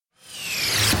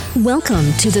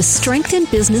Welcome to the Strength in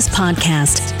Business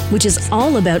podcast, which is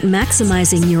all about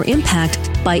maximizing your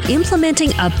impact by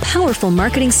implementing a powerful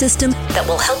marketing system that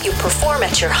will help you perform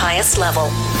at your highest level.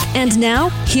 And now,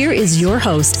 here is your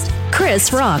host,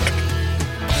 Chris Rock.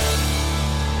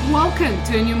 Welcome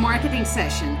to a new marketing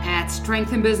session at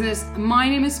Strength in Business. My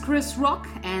name is Chris Rock,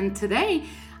 and today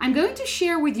I'm going to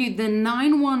share with you the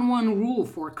 911 rule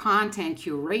for content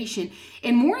curation,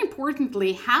 and more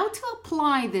importantly, how to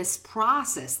apply this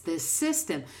process, this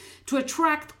system, to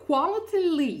attract quality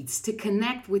leads, to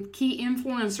connect with key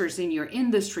influencers in your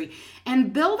industry,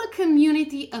 and build a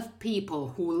community of people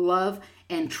who love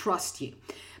and trust you.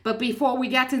 But before we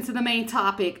get into the main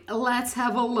topic, let's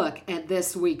have a look at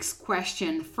this week's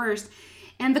question first.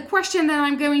 And the question that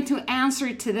I'm going to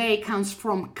answer today comes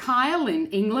from Kyle in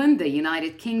England, the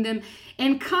United Kingdom.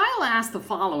 And Kyle asked the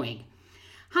following.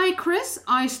 Hi, Chris.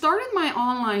 I started my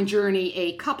online journey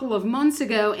a couple of months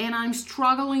ago and I'm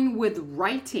struggling with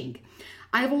writing.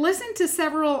 I've listened to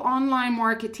several online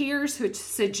marketeers who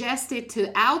suggested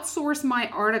to outsource my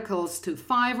articles to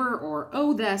Fiverr or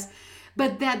Odesk,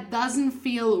 but that doesn't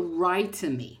feel right to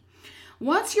me.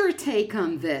 What's your take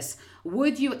on this?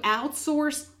 Would you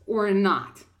outsource or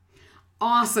not?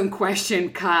 Awesome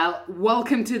question, Kyle.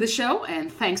 Welcome to the show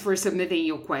and thanks for submitting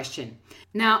your question.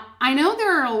 Now, I know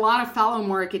there are a lot of fellow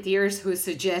marketeers who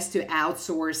suggest to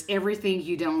outsource everything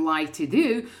you don't like to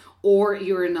do or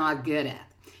you're not good at.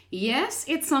 Yes,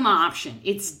 it's an option.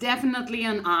 It's definitely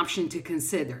an option to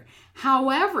consider.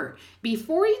 However,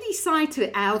 before you decide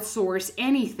to outsource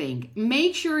anything,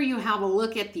 make sure you have a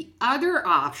look at the other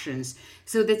options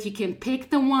so that you can pick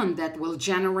the one that will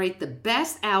generate the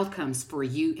best outcomes for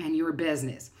you and your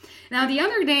business. Now, the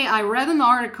other day, I read an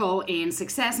article in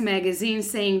Success Magazine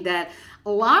saying that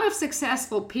a lot of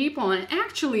successful people, and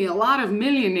actually a lot of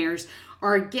millionaires,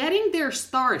 are getting their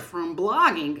start from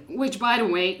blogging, which, by the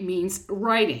way, means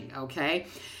writing, okay?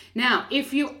 Now,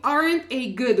 if you aren't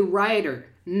a good writer,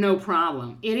 no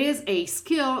problem. It is a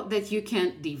skill that you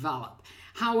can develop.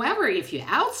 However, if you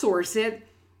outsource it,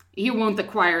 you won't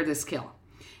acquire the skill.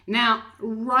 Now,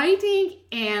 writing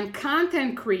and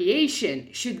content creation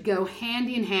should go hand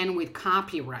in hand with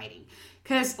copywriting.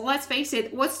 Because let's face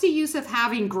it, what's the use of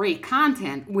having great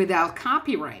content without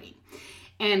copywriting?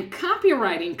 And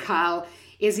copywriting, Kyle,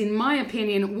 is, in my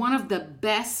opinion, one of the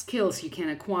best skills you can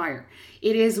acquire.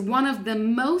 It is one of the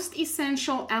most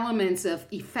essential elements of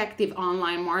effective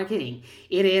online marketing.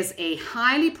 It is a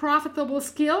highly profitable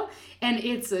skill, and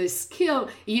it's a skill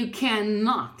you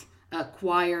cannot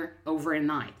acquire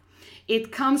overnight.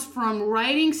 It comes from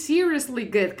writing seriously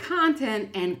good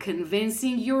content and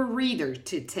convincing your reader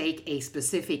to take a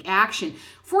specific action.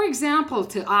 For example,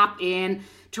 to opt in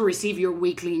to receive your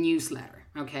weekly newsletter.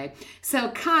 Okay, so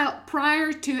Kyle,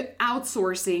 prior to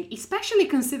outsourcing, especially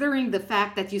considering the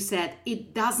fact that you said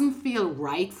it doesn't feel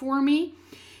right for me,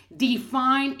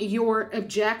 define your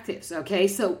objectives. Okay,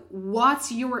 so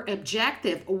what's your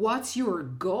objective? What's your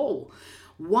goal?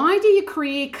 Why do you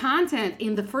create content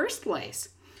in the first place?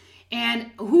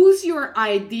 And who's your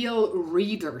ideal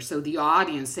reader? So the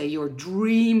audience, say your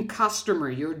dream customer,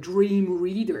 your dream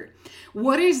reader.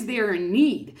 What is their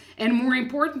need? And more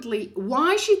importantly,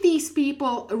 why should these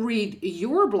people read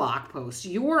your blog post,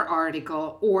 your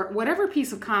article, or whatever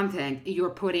piece of content you're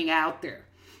putting out there?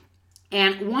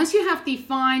 And once you have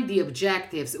defined the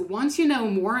objectives, once you know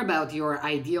more about your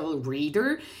ideal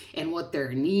reader and what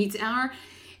their needs are,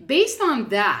 based on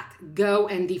that, go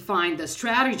and define the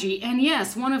strategy. And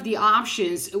yes, one of the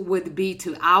options would be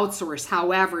to outsource.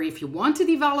 However, if you want to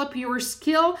develop your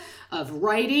skill of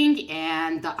writing,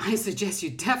 and I suggest you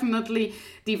definitely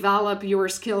develop your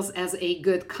skills as a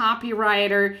good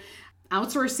copywriter,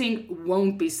 outsourcing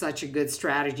won't be such a good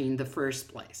strategy in the first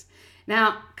place.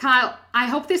 Now, Kyle, I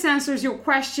hope this answers your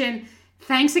question.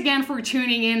 Thanks again for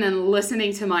tuning in and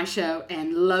listening to my show,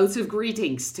 and loads of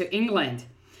greetings to England.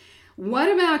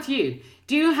 What about you?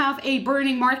 Do you have a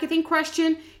burning marketing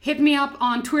question? Hit me up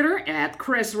on Twitter at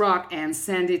Chris Rock and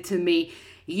send it to me.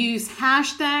 Use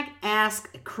hashtag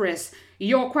AskChris.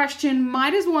 Your question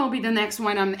might as well be the next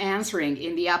one I'm answering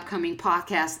in the upcoming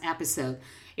podcast episode.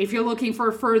 If you're looking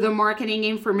for further marketing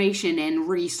information and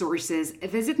resources,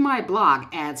 visit my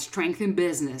blog at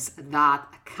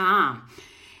strengthinbusiness.com.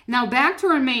 Now back to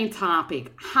our main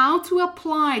topic, how to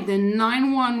apply the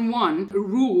 911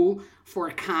 rule for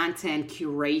content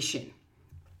curation.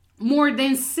 More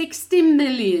than 60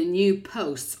 million new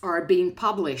posts are being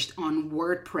published on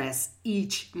WordPress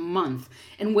each month.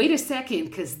 And wait a second,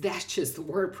 because that's just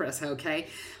WordPress, okay?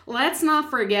 Let's not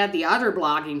forget the other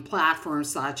blogging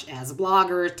platforms such as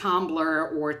Blogger,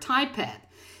 Tumblr, or Typepad.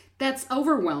 That's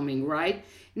overwhelming, right?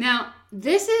 Now,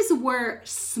 this is where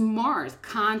smart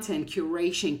content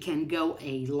curation can go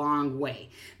a long way.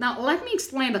 Now, let me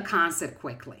explain the concept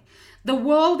quickly. The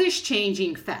world is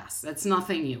changing fast. That's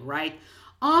nothing new, right?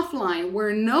 Offline,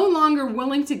 we're no longer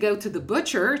willing to go to the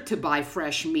butcher to buy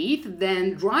fresh meat,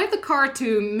 then drive the car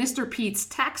to Mr. Pete's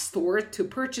tech store to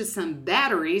purchase some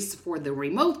batteries for the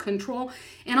remote control,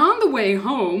 and on the way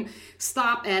home,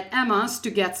 stop at Emma's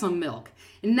to get some milk.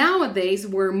 Nowadays,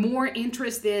 we're more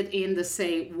interested in the,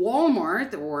 say,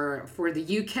 Walmart, or for the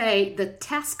UK, the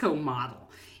Tesco model.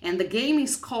 And the game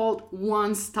is called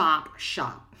one-stop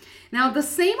shop. Now, the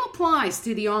same applies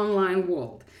to the online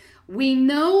world. We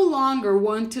no longer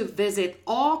want to visit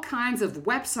all kinds of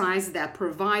websites that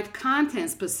provide content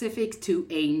specific to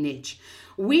a niche.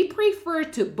 We prefer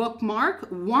to bookmark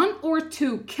one or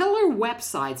two killer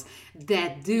websites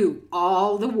that do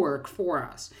all the work for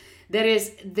us. That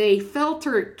is, they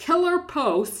filter killer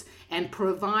posts and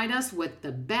provide us with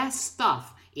the best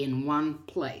stuff in one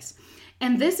place.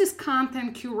 And this is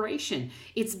content curation.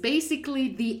 It's basically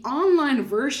the online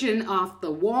version of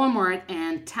the Walmart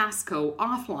and Tesco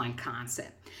offline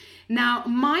concept. Now,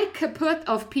 Mike Caput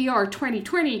of PR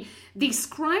 2020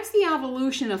 describes the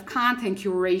evolution of content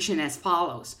curation as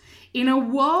follows. In a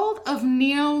world of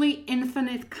nearly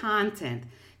infinite content,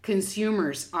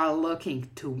 consumers are looking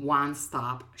to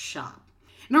one-stop shop.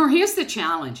 Now, here's the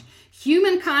challenge.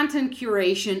 Human content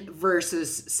curation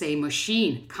versus, say,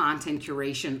 machine content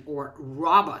curation or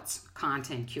robots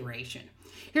content curation.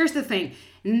 Here's the thing.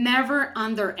 Never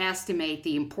underestimate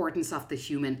the importance of the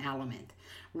human element.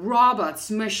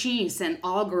 Robots, machines, and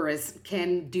algorithms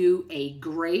can do a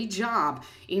great job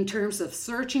in terms of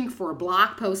searching for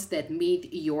blog posts that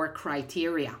meet your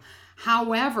criteria.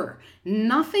 However,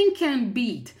 nothing can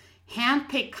beat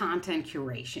handpicked content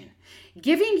curation.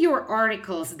 Giving your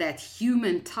articles that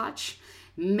human touch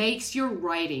makes your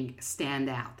writing stand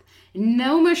out.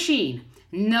 No machine,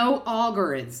 no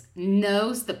algorithms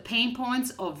knows the pain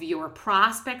points of your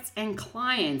prospects and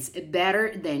clients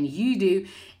better than you do,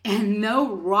 and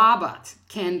no robot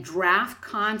can draft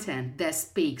content that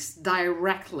speaks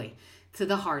directly to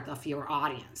the heart of your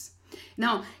audience.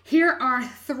 Now, here are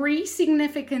 3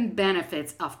 significant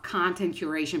benefits of content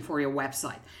curation for your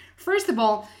website. First of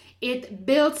all, it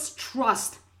builds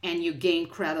trust and you gain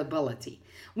credibility.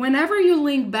 Whenever you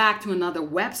link back to another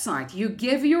website, you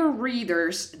give your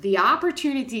readers the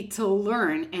opportunity to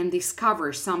learn and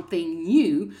discover something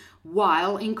new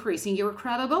while increasing your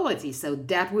credibility. So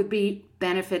that would be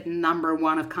benefit number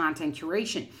 1 of content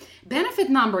curation. Benefit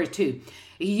number 2,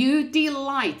 you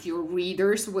delight your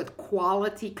readers with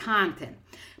quality content.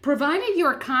 Provided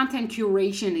your content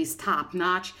curation is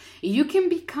top-notch, you can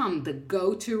become the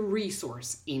go-to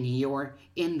resource in your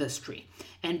industry.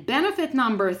 And benefit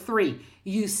number 3,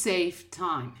 you save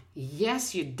time.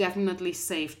 Yes, you definitely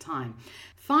save time.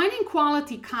 Finding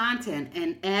quality content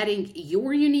and adding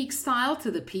your unique style to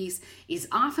the piece is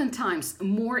oftentimes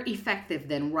more effective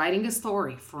than writing a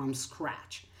story from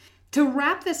scratch. To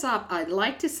wrap this up, I'd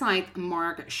like to cite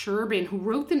Mark Sherbin, who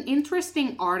wrote an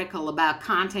interesting article about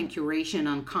content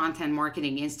curation on Content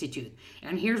Marketing Institute.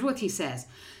 And here's what he says.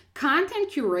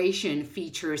 Content curation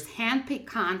features handpicked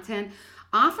content,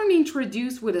 often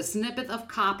introduced with a snippet of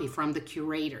copy from the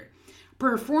curator.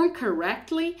 Performed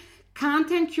correctly,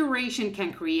 content curation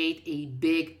can create a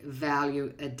big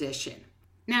value addition.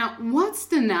 Now, what's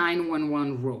the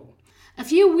 911 rule? A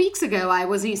few weeks ago, I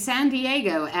was in San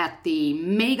Diego at the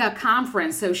mega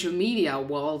conference Social Media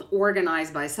World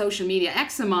organized by Social Media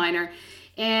Examiner.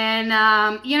 And,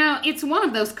 it's one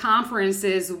of those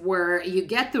conferences where you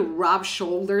get to rub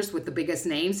shoulders with the biggest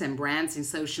names and brands in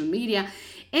social media.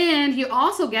 And you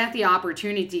also get the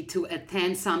opportunity to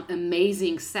attend some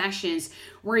amazing sessions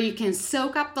where you can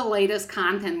soak up the latest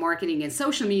content marketing and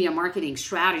social media marketing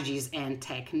strategies and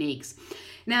techniques.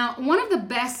 Now, one of the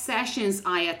best sessions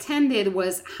I attended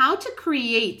was How to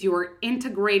Create Your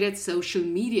Integrated Social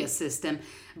Media System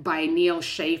by Neal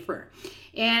Schaffer.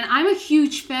 And I'm a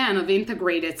huge fan of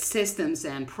integrated systems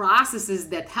and processes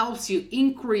that helps you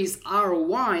increase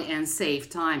ROI and save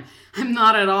time. I'm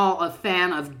not at all a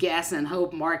fan of guess and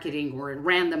hope marketing or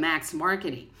random acts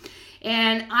marketing.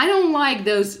 And I don't like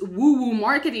those woo-woo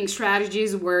marketing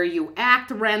strategies where you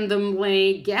act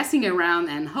randomly, guessing around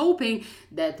and hoping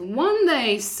that one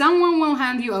day someone will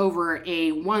hand you over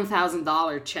a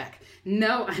 $1,000 check.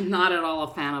 No, I'm not at all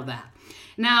a fan of that.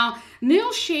 Now,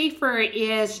 Neal Schaffer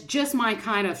is just my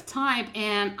kind of type,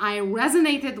 and I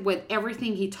resonated with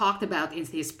everything he talked about in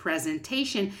his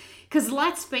presentation, because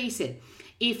let's face it,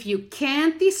 if you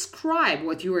can't describe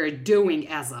what you are doing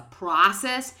as a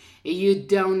process, you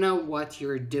don't know what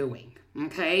you're doing.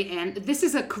 Okay, and this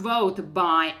is a quote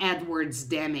by Edwards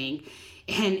Deming,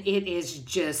 and it is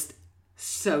just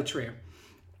so true.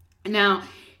 Now,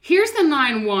 here's the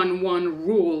 911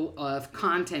 rule of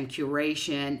content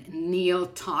curation Neil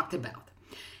talked about.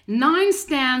 9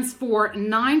 stands for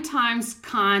 9 times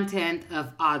content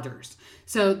of others.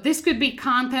 So this could be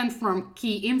content from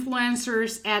key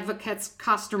influencers, advocates,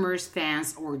 customers,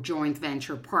 fans, or joint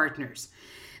venture partners.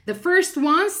 The first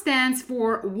one stands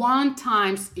for 1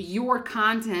 times your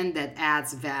content that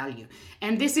adds value.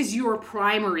 And this is your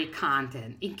primary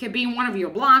content. It could be one of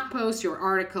your blog posts, your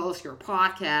articles, your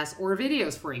podcasts, or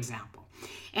videos, for example.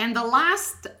 And the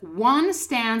last one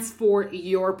stands for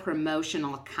your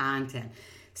promotional content.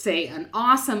 Say an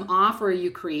awesome offer you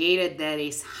created that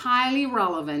is highly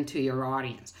relevant to your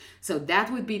audience. So that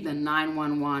would be the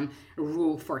 911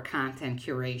 rule for content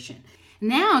curation.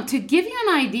 Now, to give you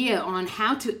an idea on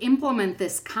how to implement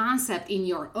this concept in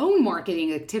your own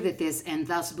marketing activities and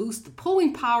thus boost the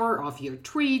pulling power of your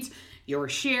tweets, your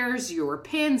shares, your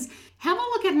pins, have a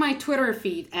look at my Twitter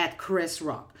feed at Chris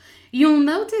Rock. You'll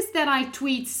notice that I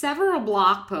tweet several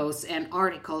blog posts and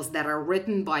articles that are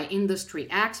written by industry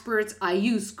experts. I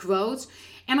use quotes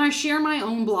and I share my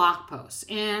own blog posts.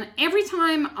 And every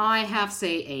time I have,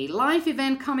 say, a live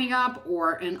event coming up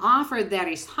or an offer that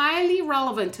is highly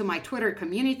relevant to my Twitter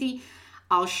community,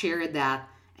 I'll share that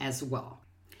as well.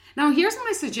 Now, here's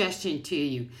my suggestion to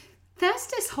you.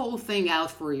 Test this whole thing out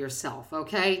for yourself,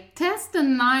 okay? Test the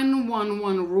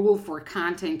 911 rule for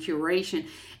content curation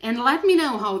and let me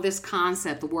know how this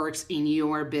concept works in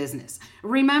your business.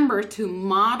 Remember to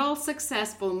model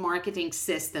successful marketing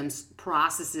systems,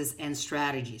 processes, and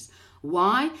strategies.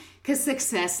 Why? Because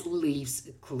success leaves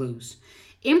clues.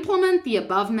 Implement the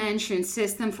above-mentioned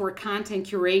system for content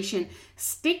curation,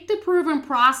 stick to proven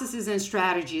processes and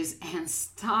strategies, and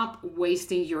stop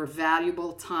wasting your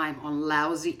valuable time on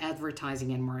lousy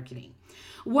advertising and marketing.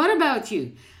 What about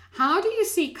you? How do you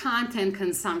see content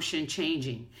consumption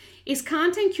changing? Is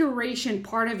content curation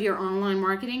part of your online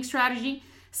marketing strategy?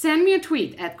 Send me a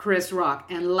tweet at Chris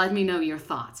Rock and let me know your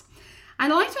thoughts.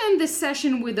 I'd like to end this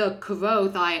session with a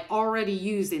quote I already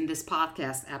used in this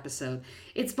podcast episode.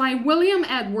 It's by William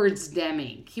Edwards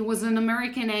Deming. He was an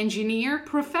American engineer,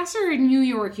 professor at New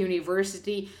York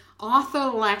University, author,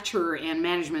 lecturer, and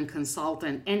management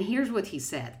consultant. And here's what he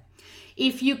said.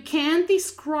 If you can't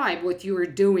describe what you are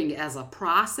doing as a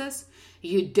process,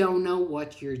 you don't know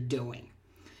what you're doing.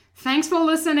 Thanks for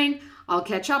listening. I'll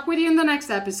catch up with you in the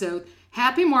next episode.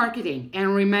 Happy marketing,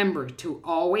 and remember to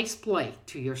always play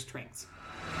to your strengths.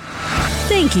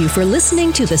 Thank you for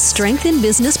listening to the Strength in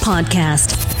Business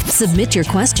podcast. Submit your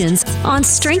questions on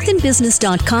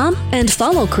strengthinbusiness.com and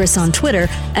follow Chris on Twitter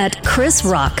at Chris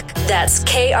Rock. That's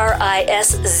KRISZROKK.